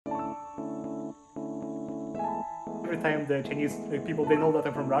every time the Chinese people, they know that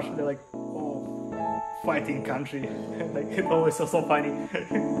I'm from Russia, they're like, oh, fighting country. Like, it's always so funny.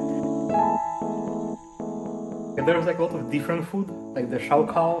 And there's like a lot of different food, like the shao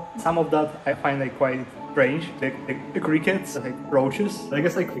kao. Some of that I find like quite strange, like crickets, like roaches. I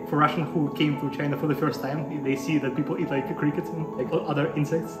guess like for Russian who came to China for the first time, if they see that people eat like crickets and like other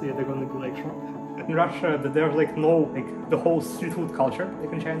insects, they're gonna be like shocked. In Russia, there's like no like the whole street food culture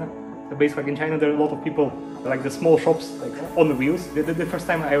like in China. So basically, like in China, there are a lot of people like the small shops like on the wheels. The first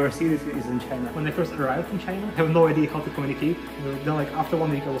time I ever see this is in China. When I first arrived in China, I have no idea how to communicate. Then like after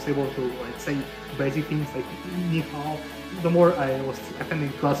 1 week, I was able to like say basic things like ni hao. The more I was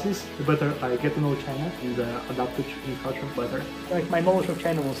attending classes, the better I get to know China and adapt to Chinese culture better. Like my knowledge of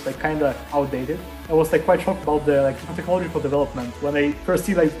China was like kind of outdated. I was like quite shocked about the like technological development. When I first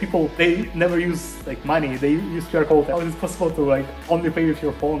see like people, they never use like money, they use QR code. How is it possible to like only pay with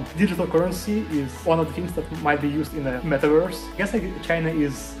your phone? Digital currency is one of the things that might be used in a metaverse. I guess like China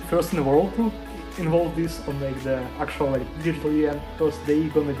is first in the world to involve this on like the actual like digital yuan, because they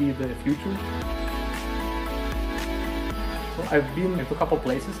gonna be the future. So I've been to a couple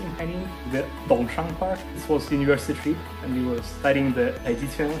places in Haining, the Dongshang Park. This was university trip, and we were studying the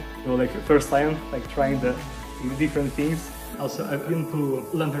ZIBSer. We were like first time like trying the different things. Also, I've been to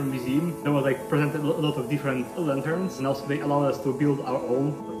Lantern Museum. They were like presented a lot of different lanterns, and also they allowed us to build our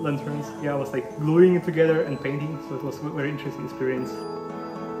own lanterns. Yeah, I was like gluing it together and painting, so it was a very interesting experience.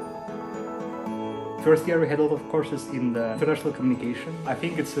 First year we had a lot of courses in the international communication. I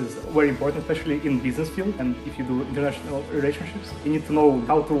think it's very important, especially in business field, and if you do international relationships, you need to know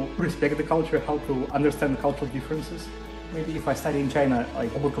how to respect the culture, how to understand cultural differences. Maybe if I study in China,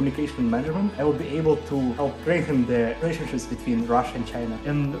 like global communication and management, I will be able to help strengthen the relationships between Russia and China.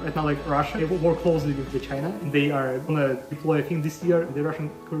 And right now, like Russia, they will work closely with China. They are gonna deploy, I think this year, the Russian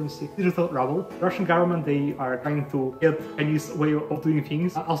currency, digital ruble. Russian government, they are trying to get Chinese way of doing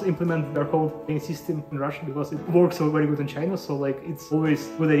things. Also implement their whole paying system in Russia because it works so very good in China. So like it's always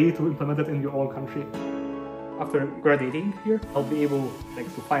a good idea to implement it in your own country. After graduating here, I'll be able like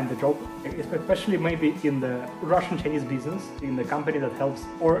to find a job, especially maybe in the Russian-Chinese business, in the company that helps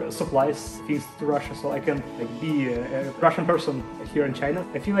or supplies things to Russia, so I can like be a Russian person here in China.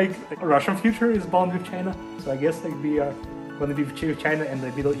 I feel like a Russian future is bound with China, so I guess like we are going to be with China and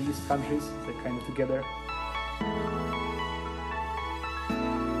the Middle East countries, like kind of together.